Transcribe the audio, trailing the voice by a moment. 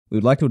We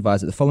would like to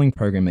advise that the following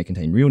program may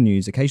contain real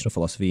news, occasional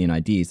philosophy, and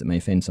ideas that may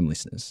offend some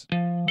listeners.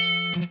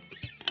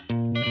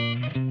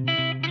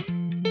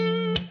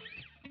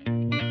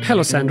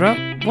 Hello,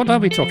 Sandra. What are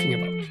we talking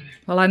about?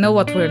 Well, I know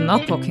what we're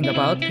not talking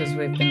about because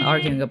we've been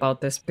arguing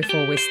about this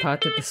before we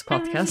started this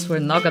podcast. We're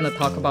not going to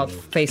talk about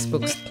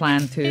Facebook's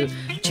plan to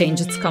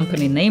change its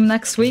company name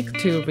next week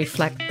to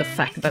reflect the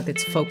fact that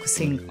it's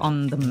focusing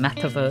on the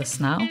metaverse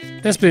now.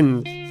 There's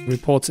been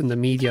reports in the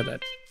media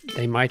that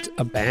they might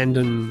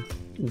abandon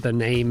the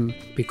name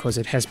because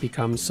it has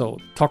become so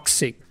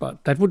toxic,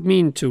 but that would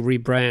mean to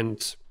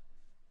rebrand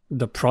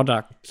the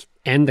product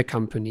and the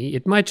company.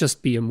 It might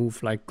just be a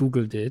move like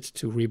Google did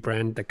to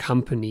rebrand the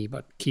company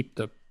but keep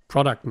the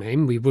product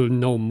name. We will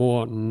know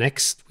more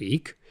next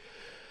week.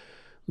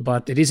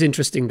 But it is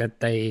interesting that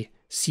they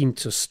seem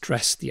to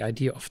stress the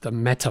idea of the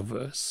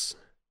metaverse.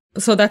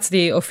 So that's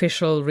the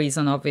official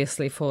reason,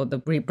 obviously, for the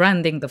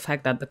rebranding, the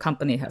fact that the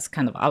company has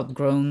kind of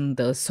outgrown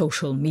the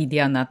social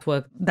media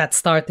network that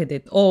started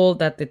it all,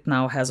 that it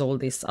now has all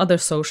these other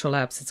social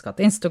apps. It's got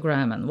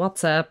Instagram and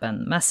WhatsApp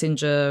and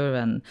Messenger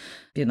and,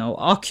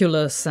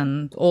 Oculus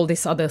and all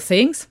these other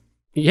things.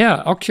 Yeah,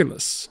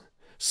 Oculus.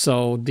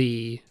 So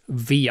the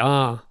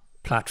VR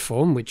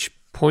platform, which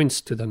points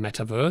to the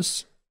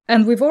metaverse.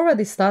 And we've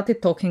already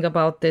started talking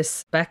about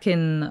this back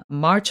in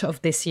March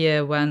of this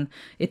year when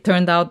it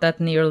turned out that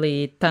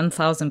nearly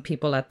 10,000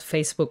 people at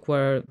Facebook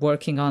were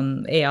working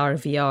on AR,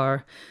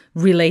 VR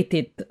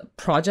related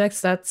projects.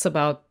 That's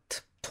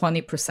about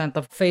 20%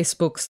 of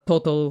Facebook's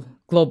total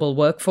global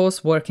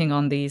workforce working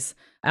on these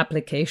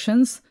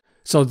applications.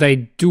 So they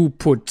do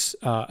put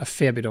a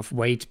fair bit of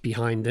weight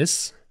behind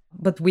this.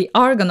 But we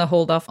are going to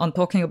hold off on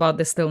talking about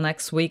this till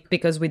next week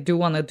because we do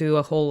want to do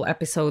a whole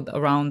episode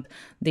around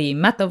the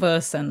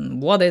metaverse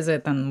and what is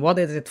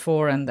it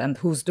for and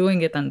who's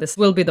doing it. And this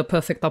will be the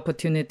perfect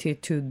opportunity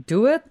to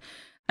do it.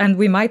 And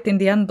we might in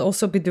the end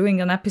also be doing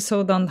an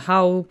episode on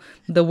how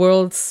the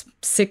world's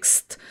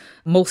sixth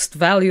most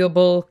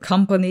valuable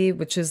company,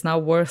 which is now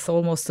worth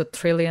almost $1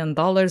 trillion,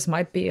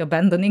 might be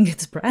abandoning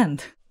its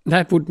brand.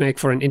 That would make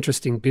for an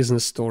interesting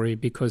business story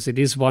because it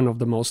is one of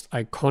the most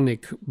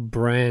iconic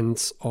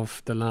brands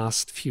of the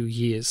last few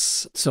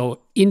years.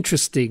 So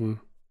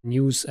interesting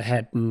news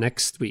ahead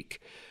next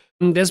week.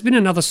 And there's been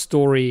another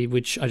story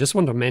which I just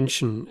want to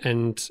mention,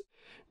 and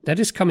that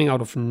is coming out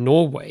of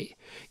Norway.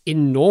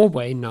 In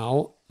Norway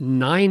now,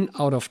 9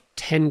 out of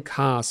 10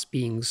 cars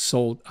being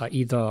sold are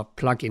either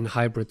plug-in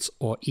hybrids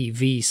or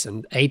EVs,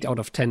 and 8 out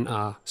of 10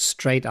 are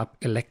straight-up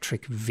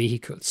electric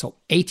vehicles. So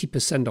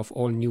 80% of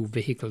all new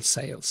vehicle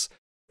sales.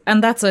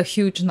 And that's a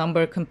huge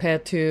number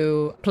compared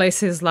to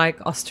places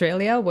like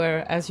Australia,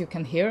 where, as you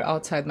can hear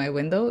outside my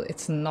window,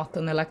 it's not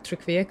an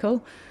electric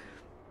vehicle.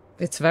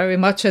 It's very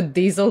much a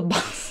diesel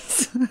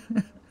bus.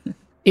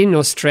 In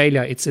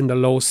Australia, it's in the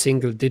low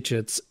single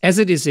digits, as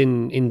it is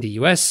in the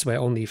US, where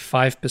only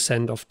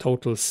 5% of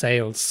total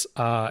sales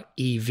are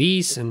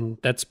EVs, and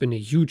that's been a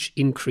huge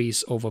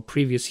increase over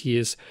previous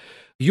years.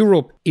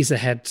 Europe is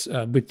ahead,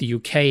 with the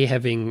UK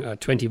having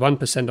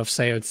 21% of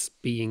sales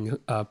being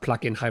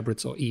plug-in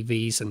hybrids or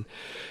EVs, and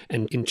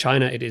in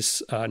China it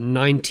is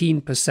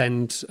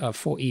 19%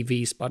 for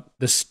EVs, but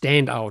the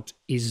standout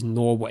is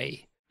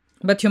Norway.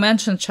 But you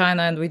mentioned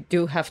China, and we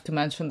do have to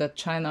mention that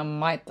China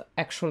might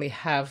actually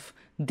have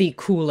the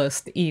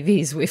coolest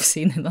EVs we've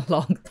seen in a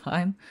long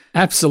time.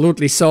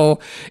 Absolutely. So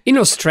in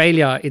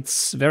Australia,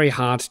 it's very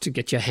hard to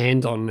get your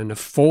hand on an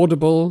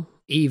affordable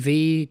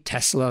EV.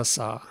 Teslas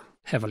are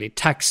heavily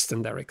taxed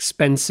and they're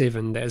expensive,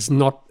 and there's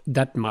not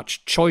that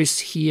much choice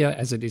here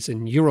as it is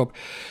in Europe.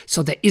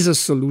 So there is a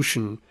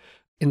solution,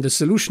 and the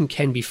solution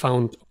can be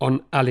found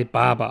on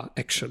Alibaba,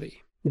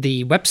 actually.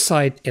 The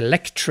website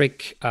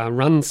Electric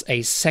runs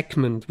a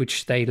segment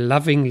which they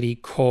lovingly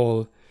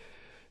call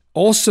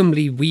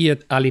Awesomely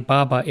Weird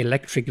Alibaba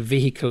Electric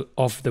Vehicle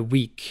of the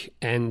Week.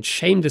 And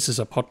shame this is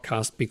a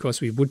podcast because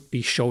we would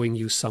be showing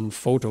you some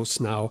photos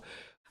now.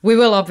 We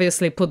will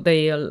obviously put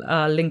the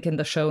link in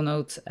the show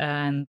notes,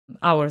 and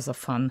hours of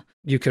fun.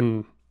 You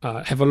can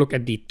have a look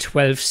at the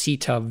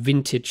 12-seater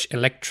vintage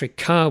electric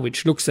car,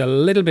 which looks a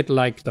little bit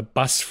like the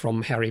bus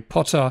from Harry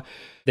Potter.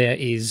 There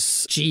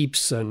is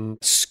Jeeps and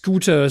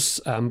scooters,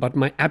 but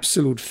my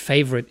absolute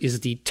favorite is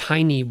the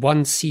tiny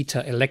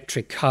one-seater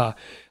electric car,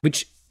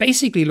 which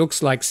basically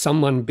looks like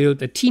someone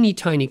built a teeny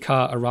tiny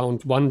car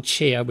around one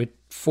chair with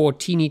 4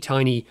 teeny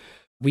tiny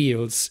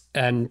wheels,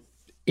 and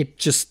it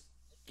just,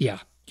 you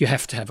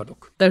have to have a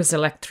look. There's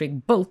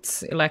electric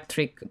boats,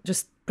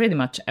 just pretty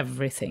much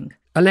everything.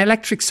 An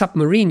electric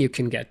submarine you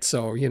can get,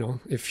 so,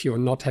 if you're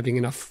not having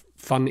enough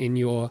fun in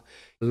your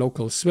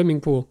local swimming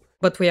pool.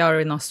 But we are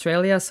in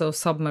Australia, so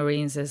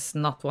submarines is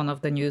not one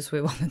of the news we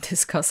want to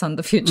discuss on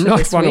the future Not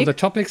this one week. of the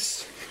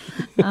topics.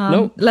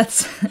 No.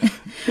 Let's...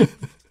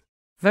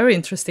 Very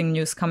interesting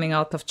news coming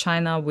out of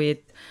China with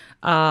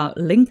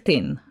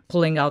LinkedIn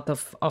pulling out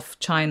of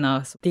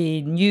China.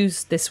 The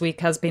news this week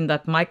has been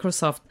that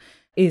Microsoft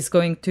is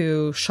going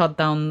to shut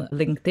down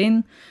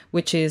LinkedIn,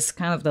 which is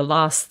kind of the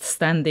last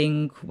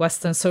standing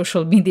Western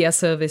social media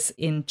service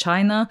in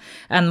China.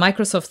 And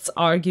Microsoft's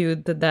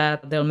argued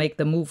that they'll make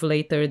the move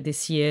later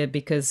this year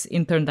because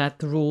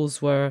internet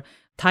rules were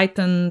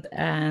tightened,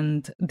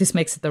 and this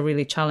makes it a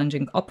really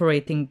challenging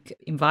operating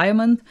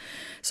environment.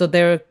 So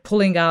they're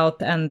pulling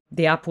out, and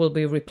the app will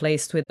be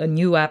replaced with a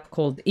new app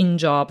called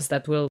InJobs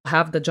that will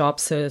have the job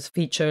search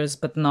features,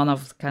 but none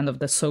of kind of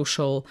the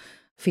social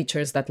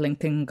features that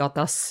LinkedIn got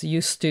us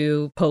used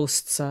to,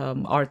 posts,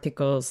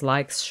 articles,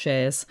 likes,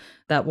 shares,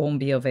 that won't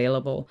be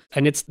available.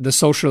 And it's the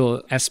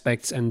social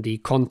aspects and the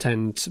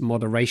content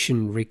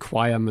moderation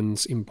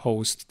requirements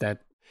imposed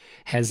that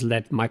has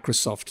led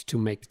Microsoft to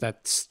make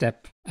that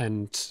step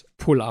and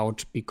pull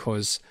out,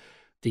 because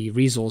the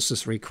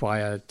resources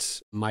required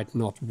might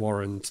not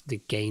warrant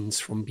the gains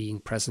from being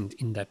present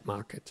in that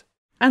market.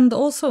 And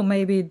also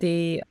maybe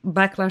the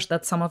backlash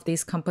that some of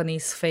these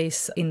companies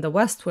face in the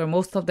West, where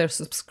most of their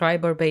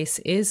subscriber base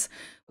is,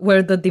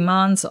 where the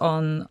demands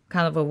on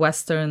kind of a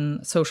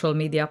Western social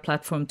media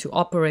platform to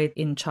operate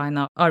in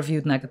China are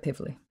viewed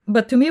negatively.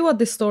 But to me, what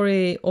this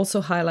story also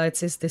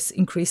highlights is this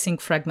increasing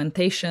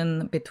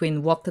fragmentation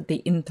between what the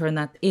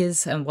internet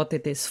is and what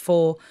it is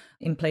for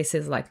in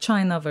places like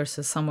China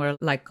versus somewhere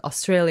like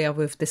Australia.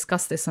 We've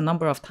discussed this a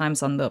number of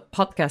times on the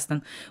podcast,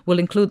 and we'll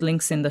include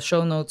links in the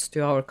show notes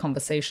to our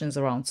conversations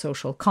around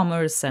social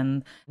commerce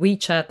and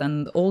WeChat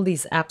and all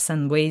these apps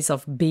and ways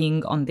of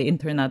being on the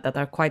internet that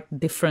are quite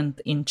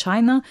different in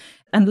China.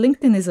 And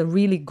LinkedIn is a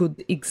really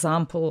good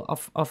example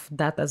of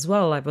that as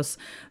well. I was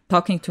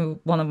talking to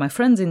one of my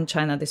friends in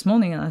China this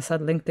morning, and I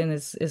said, LinkedIn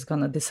is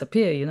going to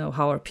disappear. You know,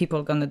 how are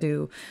people going to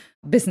do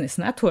business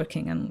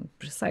networking? And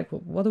it's like,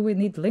 what do we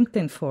need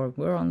LinkedIn for?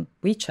 We're on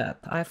WeChat.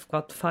 I've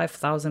got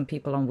 5,000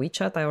 people on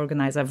WeChat. I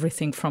organize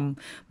everything from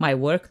my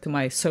work to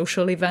my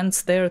social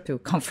events there, to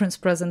conference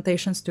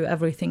presentations, to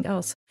everything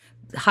else.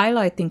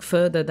 Highlighting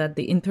further that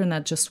the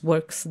internet just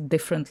works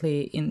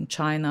differently in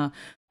China,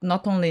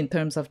 not only in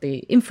terms of the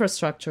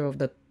infrastructure of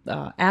the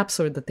apps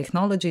or the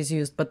technologies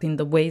used, but in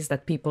the ways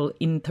that people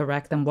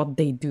interact and what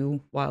they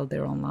do while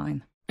they're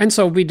online. And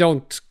so we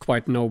don't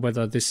quite know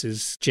whether this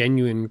is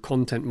genuine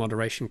content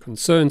moderation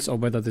concerns or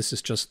whether this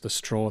is just the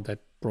straw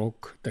that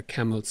broke the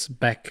camel's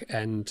back,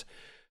 and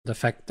the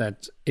fact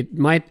that it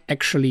might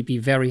actually be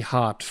very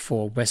hard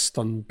for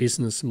Western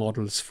business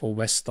models, for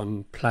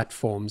Western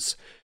platforms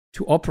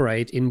to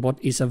operate in what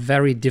is a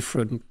very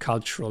different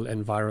cultural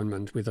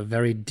environment with a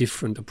very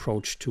different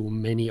approach to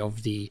many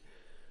of the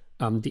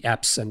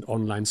apps and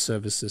online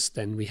services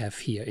than we have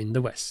here in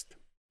the West.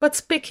 But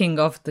speaking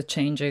of the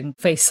changing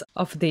face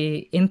of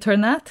the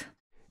internet,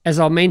 as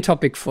our main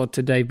topic for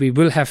today, we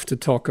will have to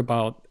talk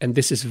about, and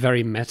this is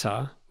very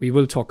meta, we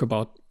will talk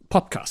about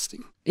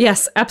podcasting.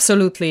 Yes,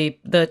 absolutely.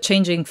 The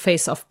changing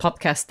face of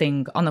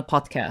podcasting on a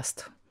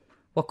podcast.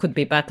 What could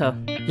be better?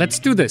 Let's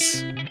do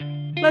this.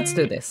 Let's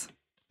do this.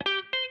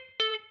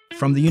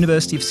 From the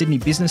University of Sydney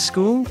Business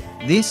School,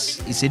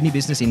 this is Sydney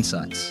Business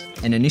Insights,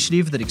 an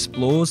initiative that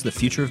explores the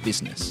future of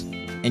business.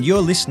 And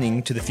you're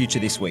listening to The Future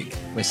This Week,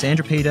 where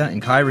Sandra Peter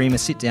and Kai Riemer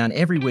sit down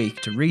every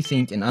week to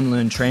rethink and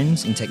unlearn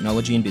trends in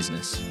technology and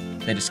business.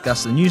 They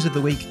discuss the news of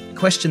the week,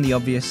 question the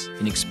obvious,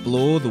 and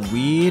explore the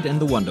weird and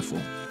the wonderful.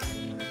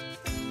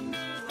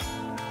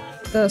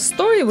 The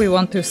story we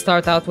want to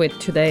start out with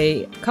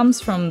today comes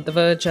from The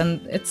Verge,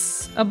 and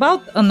it's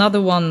about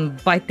another one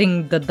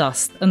biting the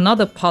dust,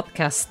 another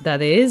podcast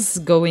that is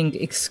going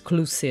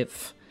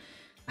exclusive.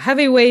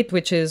 Heavyweight,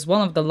 which is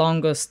one of the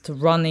longest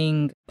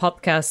running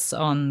podcasts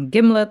on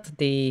Gimlet,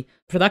 the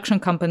production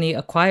company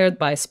acquired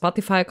by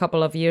Spotify a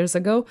couple of years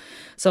ago.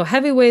 So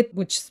Heavyweight,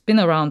 which has been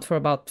around for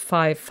about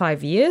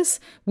five years,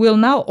 will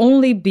now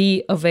only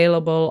be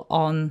available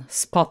on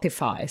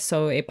Spotify.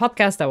 So a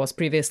podcast that was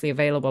previously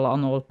available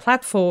on all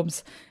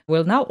platforms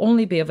will now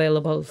only be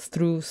available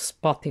through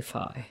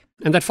Spotify.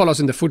 And that follows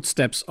in the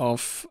footsteps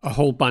of a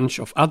whole bunch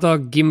of other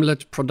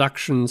Gimlet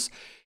productions,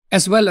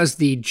 as well as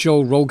the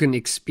Joe Rogan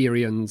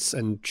Experience.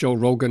 And Joe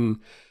Rogan,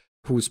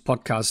 whose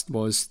podcast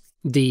was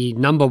the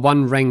number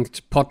one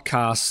ranked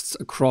podcasts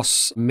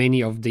across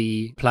many of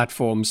the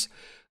platforms,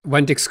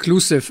 went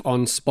exclusive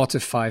on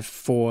Spotify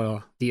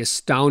for the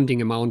astounding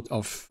amount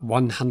of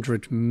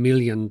 $100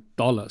 million,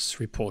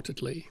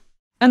 reportedly.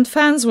 And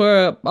fans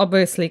were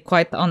obviously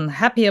quite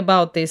unhappy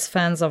about this.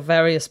 Fans of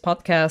various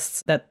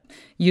podcasts that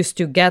used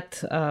to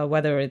get,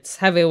 whether it's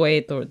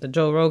Heavyweight or the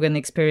Joe Rogan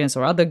Experience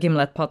or other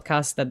Gimlet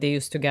podcasts that they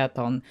used to get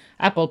on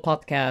Apple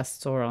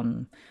Podcasts or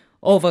on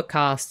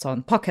Overcast,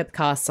 on Pocket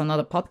Casts, on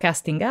other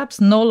podcasting apps,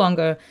 no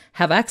longer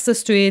have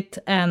access to it.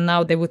 And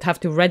now they would have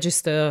to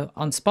register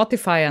on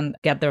Spotify and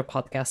get their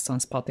podcasts on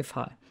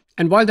Spotify.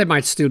 And while they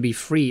might still be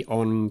free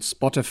on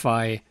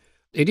Spotify,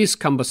 it is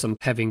cumbersome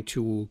having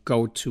to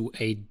go to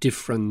a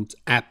different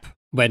app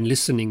when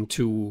listening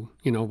to,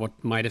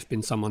 what might have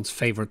been someone's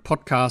favorite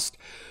podcast.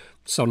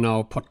 So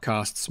now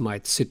podcasts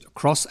might sit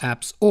across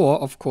apps, or,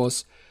 of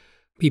course,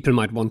 people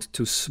might want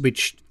to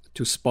switch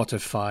to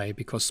Spotify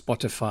because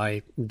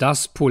Spotify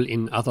does pull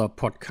in other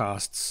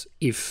podcasts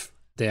if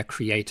their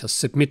creators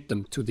submit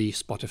them to the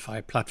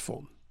Spotify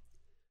platform.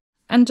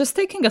 And just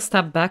taking a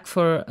step back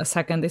for a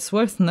second, it's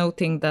worth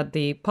noting that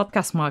the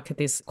podcast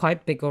market is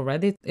quite big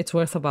already. It's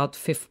worth about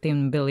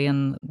 $15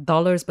 billion,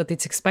 but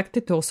it's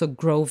expected to also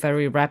grow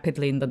very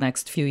rapidly in the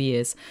next few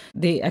years.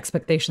 The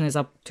expectation is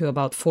up to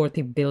about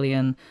 40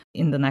 billion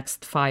in the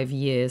next 5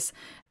 years.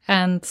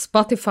 And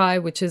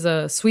Spotify, which is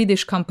a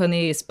Swedish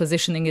company, is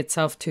positioning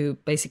itself to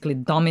basically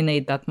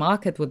dominate that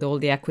market with all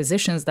the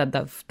acquisitions that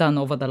they've done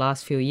over the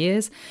last few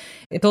years.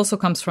 It also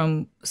comes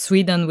from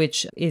Sweden,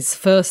 which is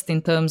first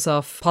in terms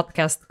of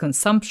podcast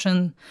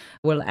consumption.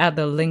 We'll add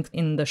a link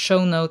in the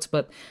show notes,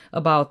 but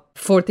about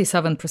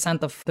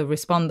 47% of the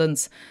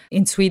respondents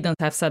in Sweden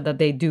have said that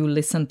they do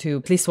listen to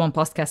at least one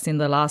podcast in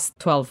the last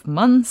 12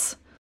 months.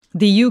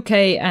 The UK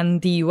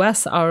and the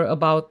US are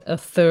about a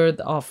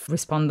third of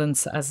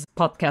respondents as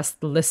podcast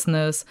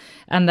listeners.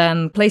 And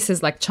then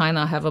places like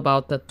China have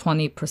about a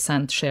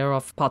 20% share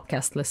of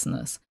podcast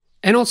listeners.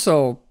 And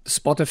also,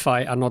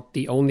 Spotify are not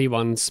the only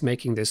ones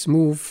making this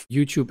move.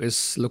 YouTube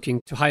is looking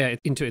to hire it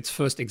into its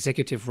first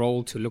executive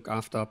role to look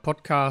after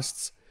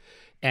podcasts.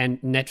 And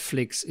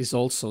Netflix is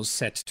also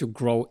set to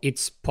grow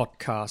its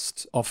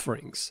podcast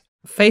offerings.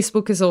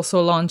 Facebook has also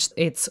launched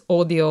its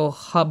audio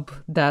hub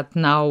that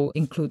now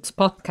includes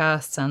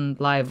podcasts and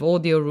live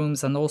audio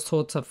rooms and all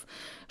sorts of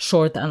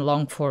short and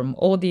long form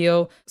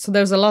audio. So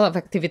there's a lot of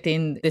activity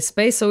in this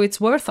space. So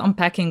it's worth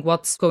unpacking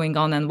what's going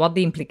on and what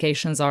the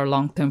implications are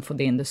long term for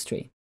the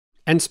industry.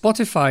 And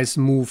Spotify's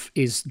move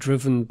is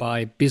driven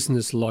by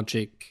business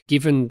logic.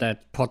 Given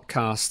that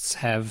podcasts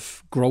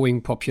have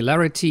growing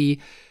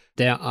popularity,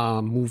 there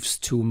are moves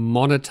to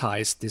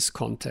monetize this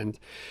content.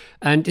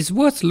 And it's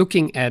worth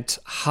looking at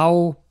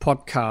how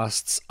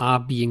podcasts are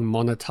being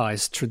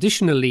monetized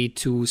traditionally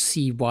to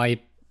see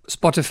why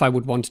Spotify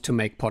would want to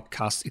make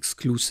podcasts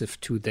exclusive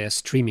to their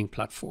streaming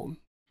platform.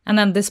 And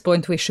at this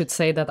point, we should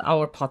say that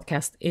our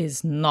podcast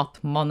is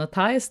not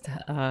monetized.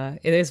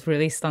 It is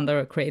released under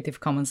a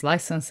Creative Commons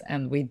license,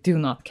 and we do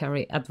not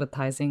carry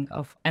advertising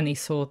of any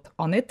sort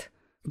on it.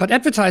 But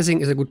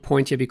advertising is a good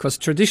point here because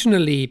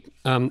traditionally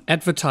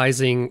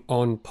advertising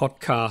on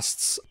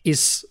podcasts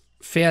is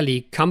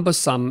fairly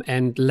cumbersome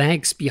and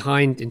lags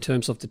behind in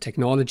terms of the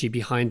technology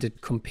behind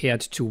it compared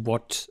to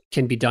what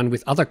can be done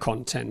with other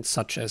content,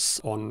 such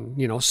as on,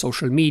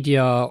 social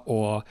media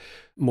or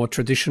more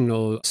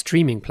traditional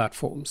streaming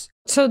platforms.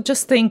 So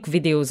just think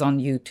videos on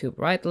YouTube,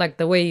 right? Like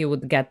the way you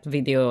would get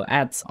video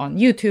ads on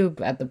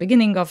YouTube at the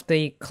beginning of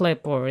the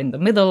clip or in the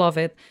middle of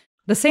it.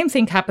 The same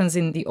thing happens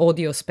in the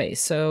audio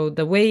space. So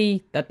the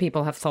way that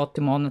people have thought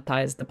to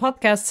monetize the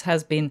podcasts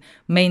has been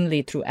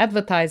mainly through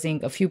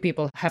advertising. A few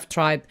people have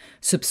tried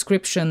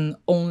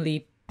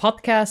subscription-only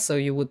podcasts, so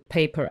you would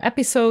pay per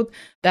episode.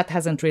 That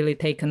hasn't really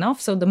taken off.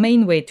 So the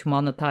main way to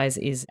monetize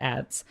is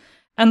ads.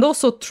 And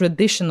also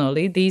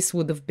traditionally, these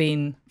would have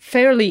been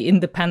fairly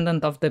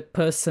independent of the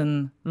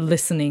person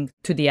listening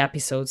to the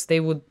episodes. They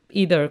would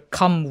either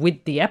come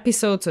with the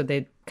episode, so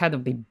they'd kind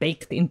of be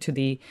baked into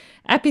the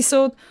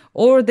episode,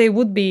 or they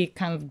would be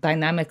kind of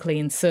dynamically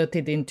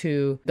inserted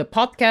into the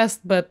podcast,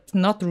 but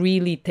not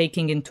really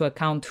taking into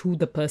account who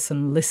the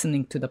person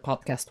listening to the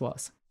podcast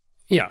was.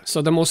 Yeah,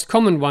 so the most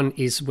common one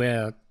is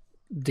where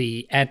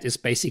the ad is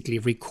basically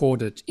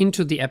recorded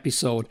into the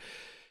episode.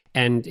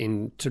 And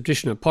in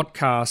traditional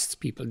podcasts,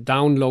 people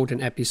download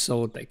an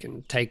episode, they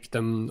can take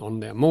them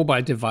on their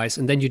mobile device,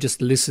 and then you just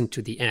listen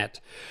to the ad.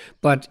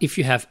 But if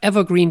you have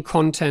evergreen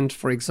content,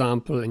 for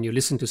example, and you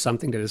listen to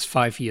something that is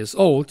 5 years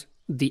old,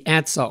 the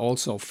ads are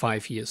also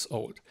 5 years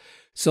old.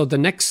 So the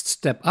next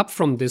step up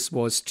from this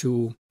was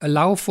to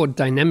allow for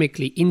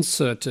dynamically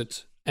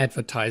inserted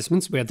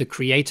advertisements where the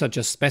creator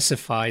just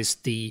specifies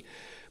the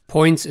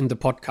points in the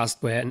podcast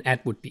where an ad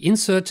would be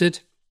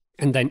inserted.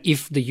 And then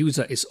if the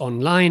user is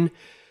online,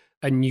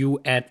 a new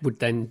ad would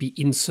then be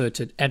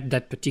inserted at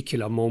that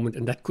particular moment,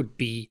 and that could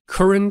be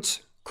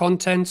current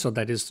content, so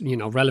that is,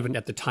 relevant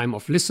at the time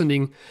of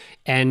listening,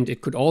 and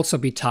it could also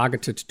be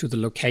targeted to the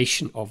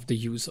location of the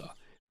user.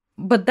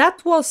 But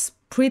that was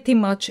pretty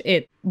much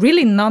it.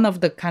 Really none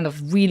of the kind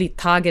of really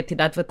targeted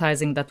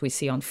advertising that we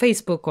see on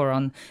Facebook or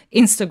on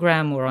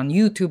Instagram or on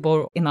YouTube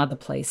or in other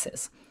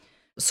places.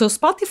 So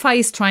Spotify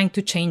is trying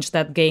to change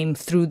that game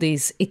through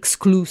this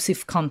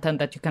exclusive content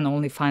that you can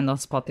only find on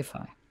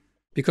Spotify.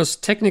 Because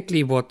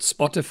technically what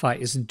Spotify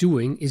is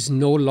doing is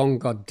no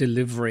longer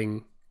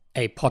delivering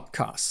a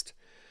podcast.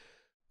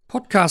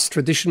 Podcasts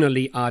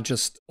traditionally are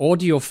just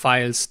audio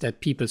files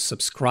that people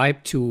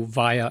subscribe to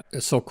via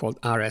a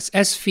so-called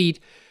RSS feed,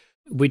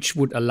 which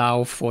would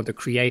allow for the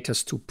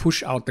creators to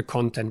push out the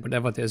content.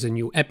 Whenever there's a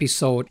new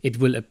episode, it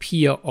will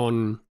appear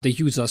on the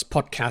user's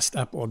podcast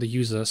app or the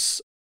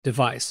user's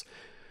device.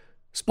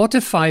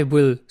 Spotify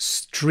will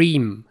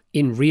stream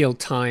in real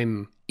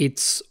time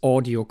its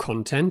audio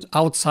content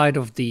outside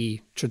of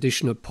the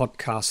traditional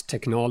podcast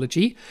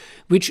technology,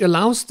 which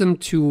allows them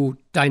to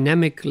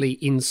dynamically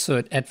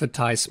insert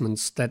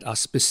advertisements that are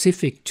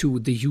specific to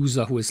the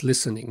user who is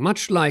listening.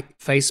 Much like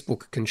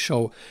Facebook can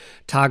show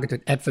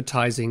targeted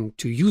advertising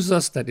to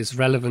users that is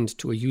relevant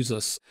to a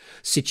user's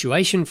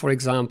situation, for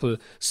example,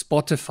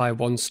 Spotify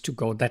wants to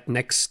go that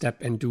next step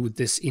and do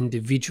this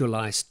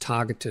individualized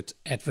targeted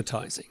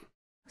advertising.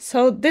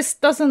 So this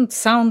doesn't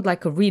sound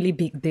like a really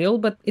big deal,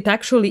 but it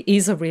actually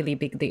is a really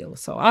big deal.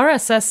 So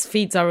RSS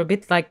feeds are a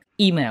bit like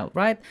email,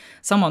 right?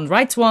 Someone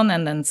writes one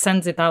and then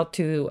sends it out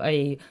to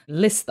a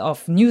list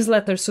of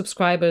newsletter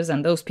subscribers,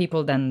 and those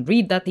people then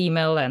read that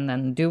email and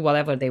then do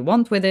whatever they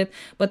want with it.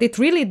 But it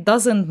really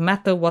doesn't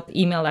matter what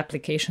email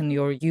application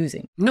you're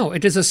using. No,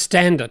 it is a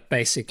standard,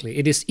 basically.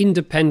 It is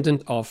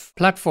independent of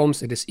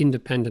platforms, it is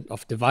independent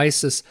of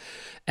devices,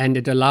 and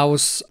it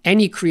allows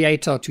any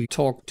creator to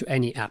talk to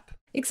any app.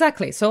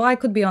 Exactly. So I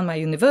could be on my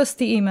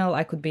university email,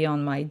 I could be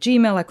on my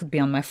Gmail, I could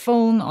be on my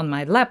phone, on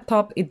my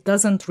laptop. It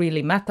doesn't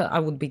really matter. I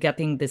would be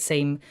getting the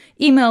same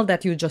email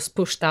that you just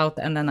pushed out,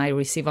 and then I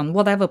receive on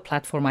whatever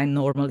platform I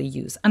normally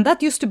use. And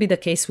that used to be the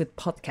case with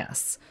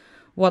podcasts.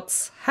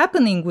 What's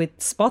happening with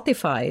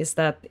Spotify is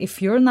that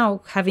if you're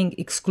now having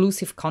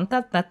exclusive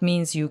content, that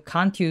means you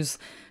can't use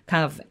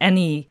kind of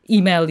any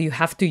email. You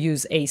have to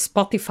use a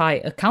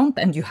Spotify account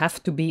and you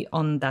have to be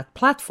on that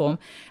platform.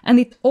 And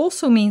it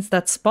also means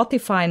that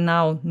Spotify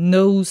now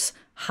knows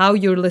how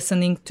you're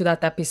listening to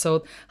that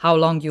episode, how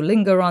long you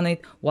linger on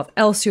it, what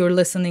else you're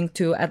listening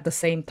to at the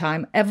same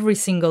time, every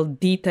single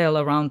detail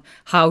around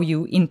how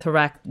you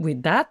interact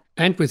with that.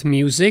 And with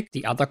music,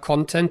 the other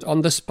content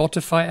on the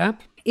Spotify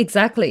app.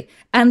 Exactly.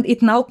 And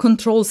it now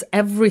controls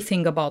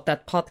everything about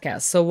that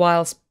podcast. So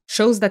while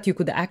shows that you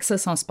could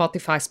access on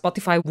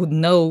Spotify would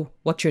know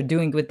what you're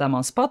doing with them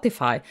on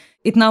Spotify,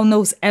 it now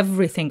knows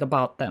everything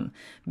about them.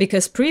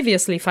 Because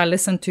previously, if I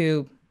listened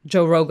to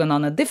Joe Rogan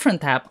on a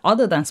different app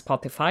other than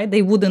Spotify,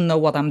 they wouldn't know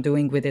what I'm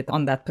doing with it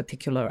on that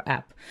particular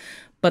app.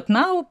 But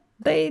now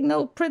they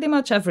know pretty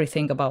much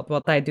everything about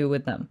what I do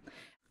with them.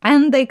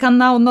 And they can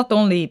now not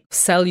only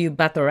sell you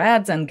better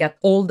ads and get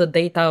all the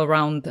data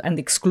around and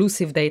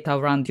exclusive data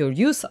around your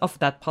use of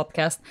that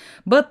podcast,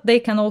 but they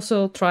can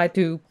also try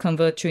to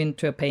convert you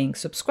into a paying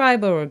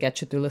subscriber or get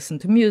you to listen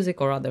to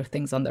music or other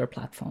things on their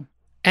platform.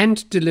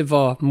 And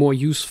deliver more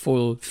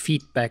useful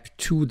feedback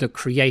to the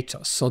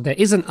creators. So there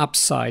is an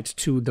upside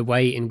to the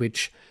way in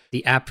which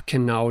the app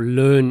can now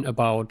learn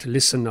about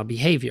listener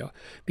behavior,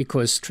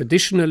 because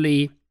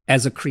traditionally,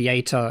 as a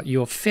creator,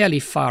 you're fairly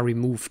far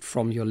removed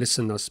from your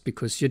listeners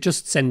because you're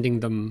just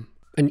sending them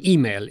an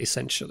email,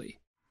 essentially.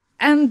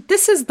 And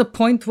this is the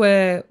point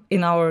where,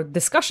 in our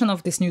discussion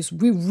of this news,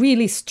 we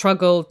really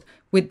struggled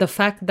with the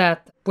fact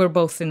that we're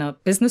both in a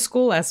business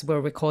school as we're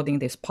recording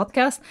this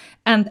podcast.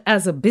 And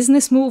as a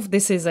business move,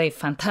 this is a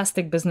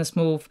fantastic business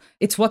move.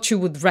 It's what you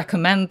would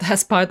recommend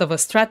as part of a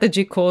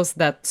strategy course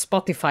that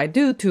Spotify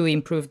do to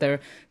improve their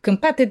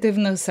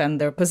competitiveness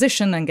and their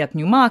position and get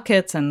new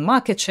markets and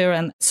market share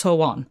and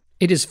so on.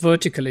 It is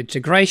vertical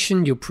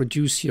integration. You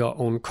produce your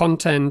own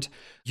content.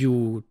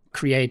 You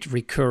create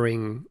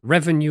recurring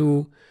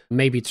revenue,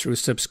 maybe through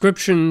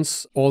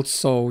subscriptions.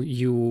 Also,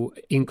 you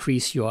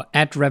increase your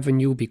ad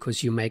revenue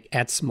because you make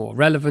ads more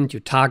relevant.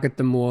 You target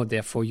them more.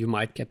 Therefore, you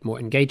might get more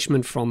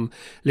engagement from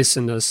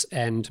listeners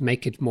and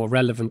make it more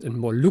relevant and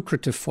more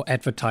lucrative for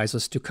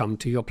advertisers to come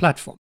to your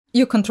platform.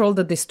 You control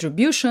the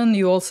distribution.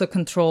 You also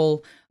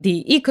control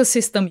the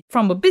ecosystem.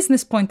 From a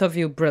business point of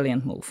view,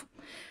 brilliant move.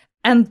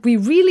 And we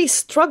really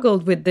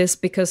struggled with this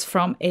because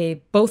from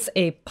both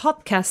a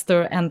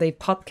podcaster and a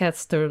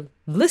podcaster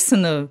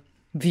listener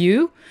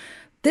view,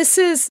 this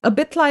is a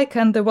bit like,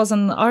 and there was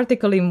an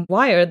article in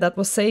Wired that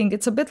was saying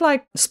it's a bit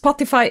like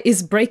Spotify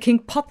is breaking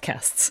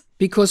podcasts.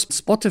 Because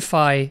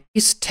Spotify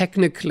is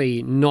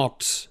technically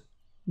not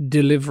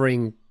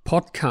delivering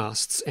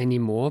podcasts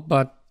anymore,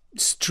 but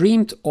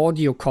streamed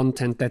audio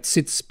content that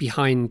sits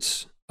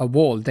behind a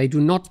wall. They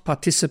do not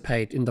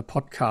participate in the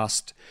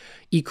podcast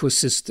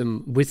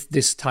ecosystem with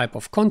this type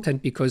of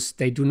content because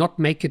they do not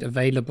make it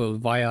available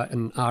via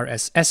an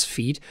RSS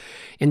feed,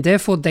 and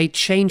therefore they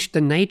change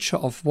the nature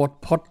of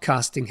what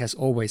podcasting has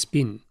always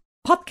been.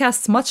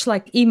 Podcasts, much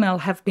like email,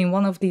 have been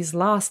one of these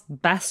last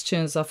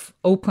bastions of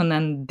open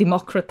and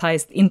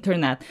democratized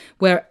internet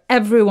where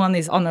everyone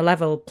is on a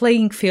level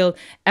playing field,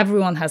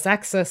 everyone has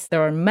access,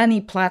 there are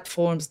many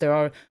platforms, there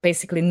are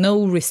basically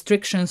no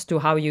restrictions to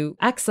how you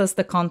access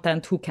the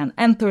content, who can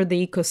enter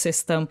the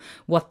ecosystem,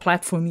 what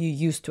platform you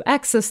use to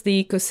access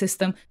the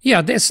ecosystem.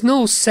 Yeah, there's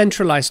no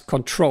centralized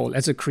control.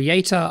 As a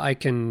creator, I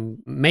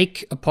can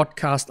make a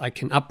podcast, I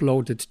can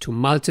upload it to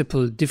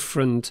multiple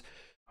different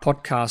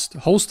podcast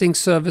hosting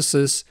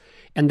services,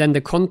 and then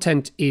the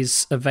content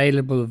is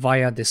available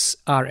via this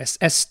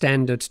RSS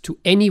standard to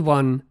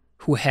anyone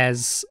who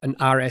has an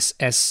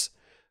RSS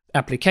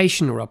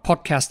application or a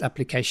podcast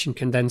application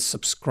can then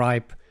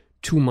subscribe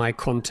to my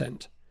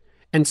content.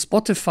 And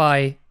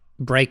Spotify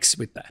breaks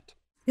with that.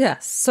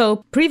 Yes. So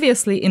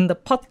previously in the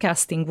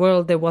podcasting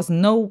world, there was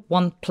no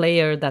one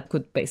player that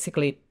could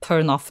basically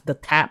turn off the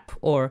tap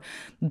or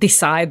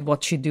decide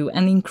what you do.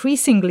 And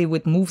increasingly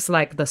with moves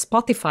like the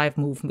Spotify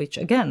move, which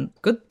again,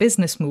 good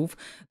business move,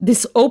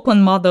 this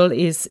open model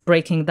is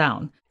breaking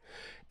down.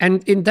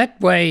 And in that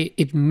way,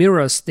 it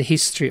mirrors the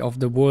history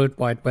of the World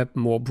Wide Web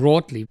more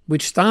broadly,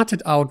 which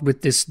started out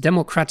with this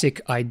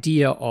democratic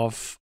idea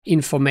of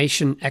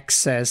information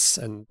access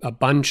and a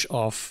bunch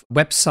of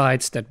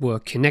websites that were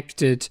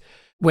connected,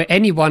 where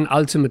anyone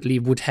ultimately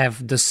would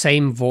have the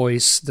same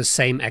voice, the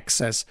same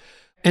access.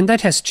 And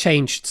that has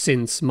changed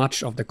since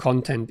much of the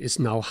content is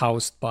now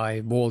housed by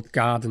walled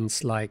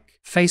gardens like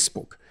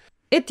Facebook.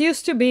 It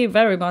used to be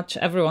very much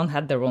everyone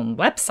had their own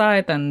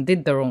website and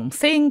did their own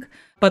thing.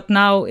 But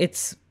now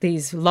it's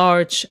these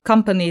large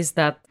companies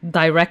that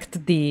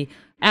direct the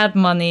ad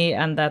money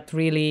and that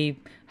really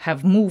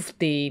have moved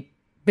the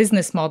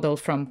business model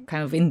from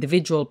kind of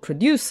individual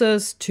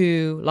producers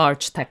to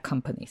large tech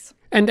companies.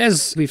 And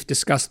as we've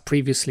discussed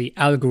previously,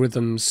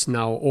 algorithms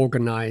now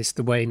organize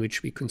the way in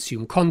which we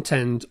consume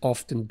content,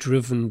 often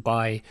driven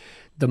by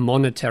the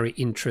monetary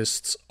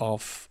interests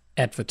of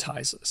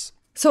advertisers.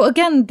 So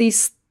again,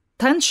 this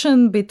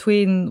tension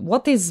between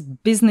what is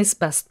business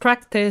best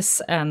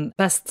practice and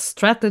best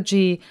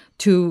strategy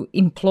to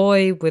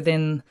employ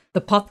within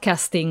the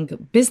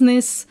podcasting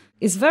business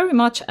is very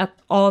much at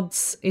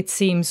odds, it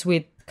seems,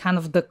 with kind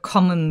of the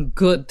common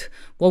good,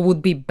 what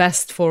would be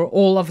best for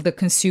all of the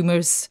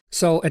consumers.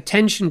 So a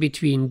tension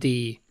between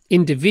the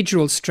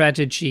individual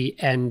strategy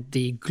and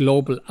the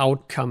global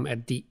outcome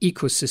at the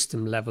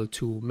ecosystem level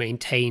to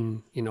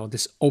maintain,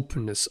 this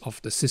openness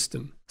of the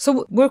system.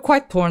 So we're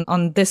quite torn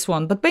on this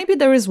one, but maybe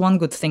there is one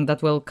good thing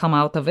that will come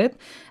out of it.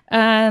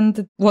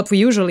 And what we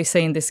usually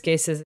say in this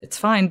case is it's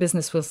fine,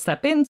 business will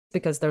step in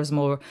because there's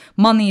more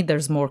money,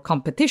 there's more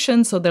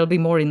competition, so there'll be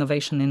more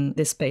innovation in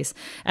this space.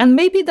 And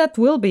maybe that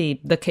will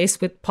be the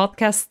case with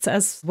podcasts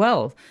as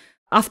well.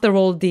 After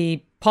all,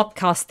 the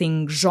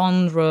podcasting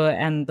genre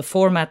and the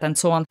format and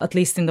so on, at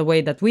least in the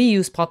way that we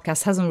use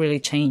podcasts, hasn't really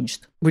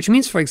changed. Which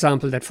means, for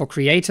example, that for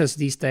creators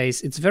these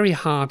days, it's very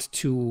hard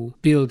to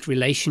build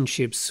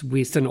relationships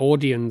with an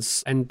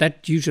audience. And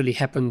that usually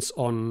happens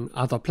on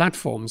other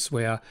platforms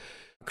where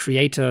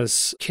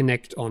creators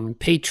connect on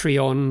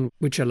Patreon,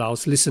 which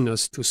allows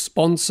listeners to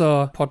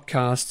sponsor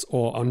podcasts,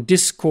 or on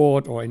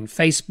Discord or in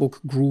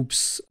Facebook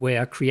groups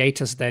where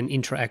creators then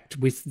interact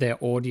with their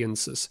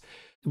audiences.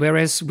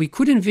 Whereas we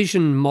could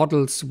envision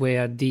models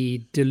where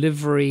the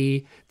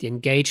delivery, the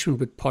engagement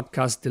with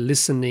podcasts, the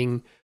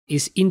listening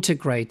is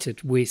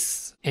integrated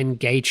with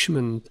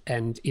engagement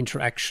and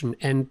interaction.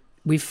 And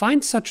we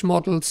find such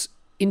models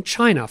in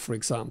China, for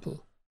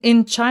example.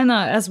 In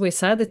China, as we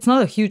said, it's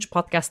not a huge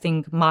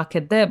podcasting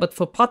market there, but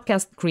for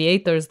podcast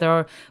creators, there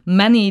are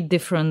many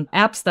different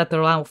apps that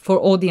allow for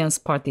audience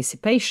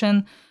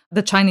participation.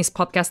 The Chinese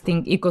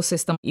podcasting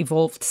ecosystem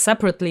evolved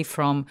separately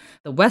from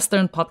the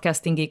Western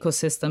podcasting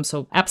ecosystem.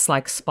 So apps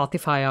like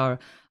Spotify are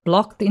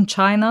blocked in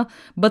China,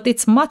 but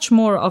it's much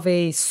more of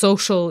a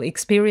social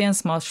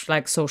experience, much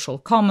like social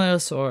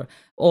commerce or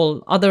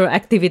all other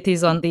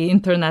activities on the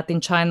internet in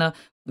China,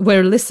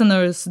 where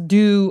listeners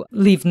do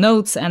leave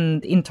notes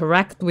and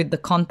interact with the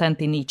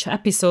content in each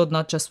episode,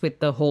 not just with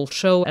the whole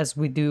show as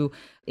we do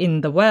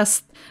in the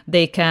West.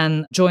 They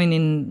can join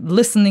in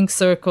listening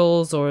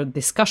circles or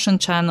discussion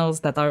channels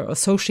that are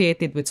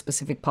associated with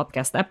specific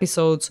podcast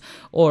episodes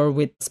or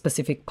with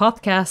specific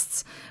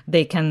podcasts.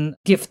 They can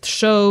gift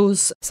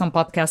shows. Some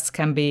podcasts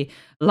can be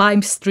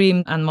live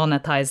streamed and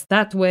monetized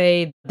that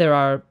way. There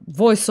are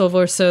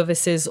voiceover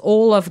services,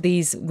 all of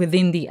these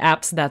within the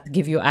apps that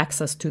give you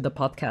access to the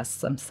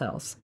podcasts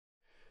themselves.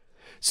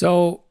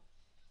 So,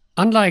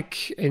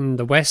 unlike in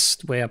the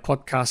West, where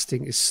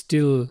podcasting is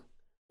still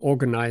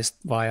organized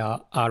via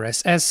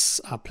RSS,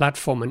 a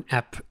platform and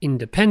app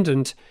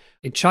independent,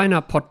 in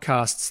China,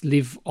 podcasts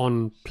live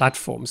on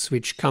platforms,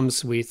 which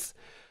comes with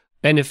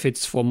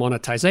benefits for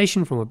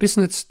monetization from a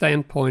business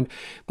standpoint,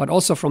 but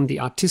also from the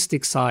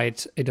artistic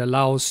side, it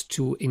allows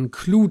to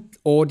include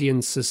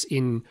audiences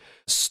in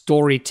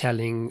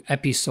storytelling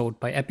episode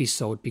by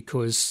episode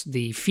because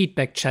the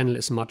feedback channel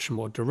is much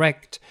more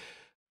direct.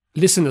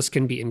 Listeners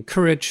can be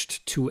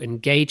encouraged to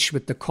engage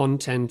with the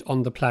content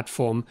on the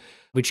platform,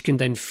 which can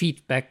then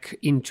feed back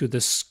into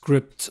the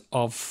script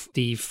of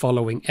the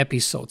following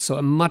episode. So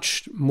a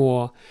much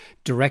more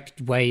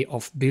direct way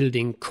of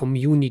building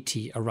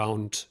community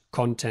around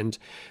content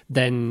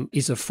than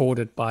is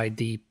afforded by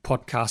the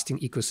podcasting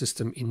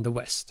ecosystem in the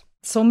West.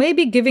 So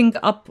maybe giving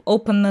up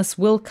openness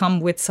will come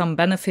with some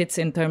benefits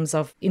in terms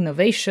of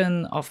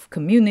innovation, of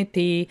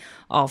community,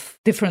 of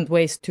different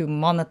ways to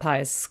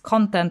monetize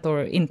content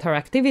or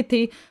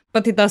interactivity,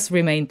 but it does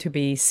remain to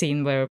be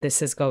seen where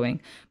this is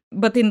going.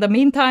 But in the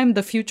meantime,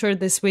 The Future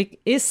This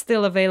Week is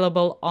still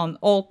available on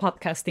all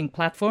podcasting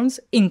platforms,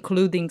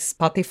 including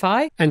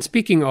Spotify. And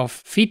speaking of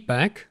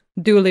feedback,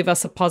 do leave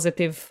us a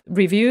positive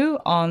review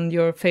on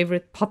your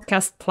favorite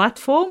podcast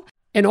platform.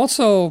 And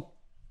also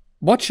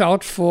watch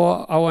out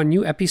for our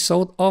new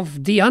episode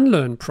of The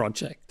Unlearn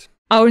Project.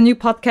 Our new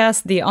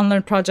podcast, The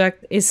Unlearn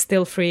Project, is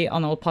still free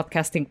on all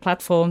podcasting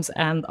platforms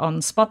and on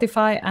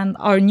Spotify. And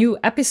our new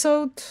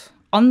episode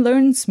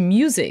unlearns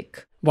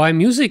music. Why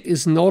music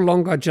is no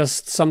longer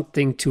just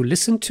something to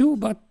listen to,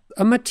 but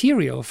a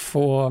material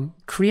for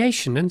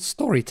creation and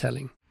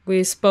storytelling.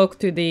 We spoke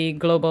to the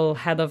global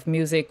head of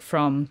music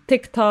from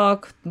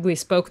TikTok. We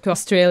spoke to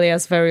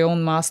Australia's very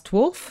own Masked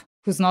Wolf,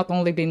 who's not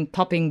only been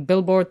topping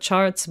Billboard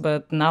charts,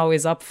 but now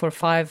is up for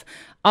 5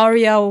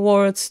 ARIA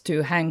Awards,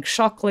 to Hank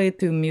Shockley,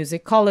 to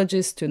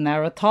musicologists, to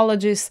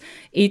narratologists.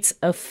 It's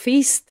a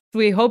feast.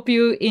 We hope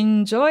you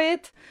enjoy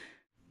it.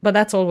 But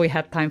that's all we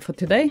had time for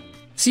today.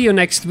 See you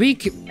next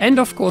week, and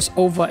of course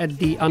over at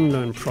the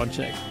Unlearn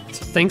Project.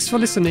 Thanks for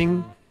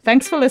listening.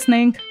 Thanks for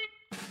listening.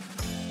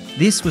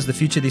 This was The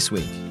Future This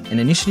Week, an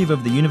initiative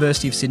of the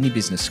University of Sydney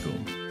Business School.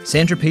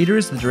 Sandra Peter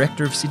is the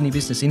Director of Sydney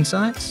Business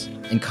Insights,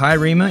 and Kai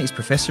Riemer is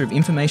Professor of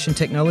Information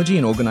Technology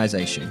and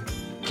Organisation.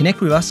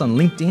 Connect with us on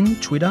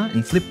LinkedIn, Twitter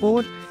and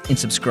Flipboard, and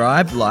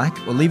subscribe,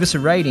 like or leave us a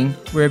rating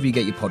wherever you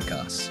get your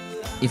podcasts.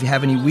 If you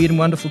have any weird and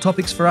wonderful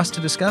topics for us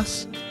to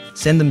discuss,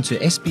 send them to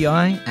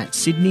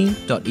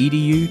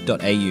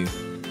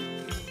sbi@sydney.edu.au.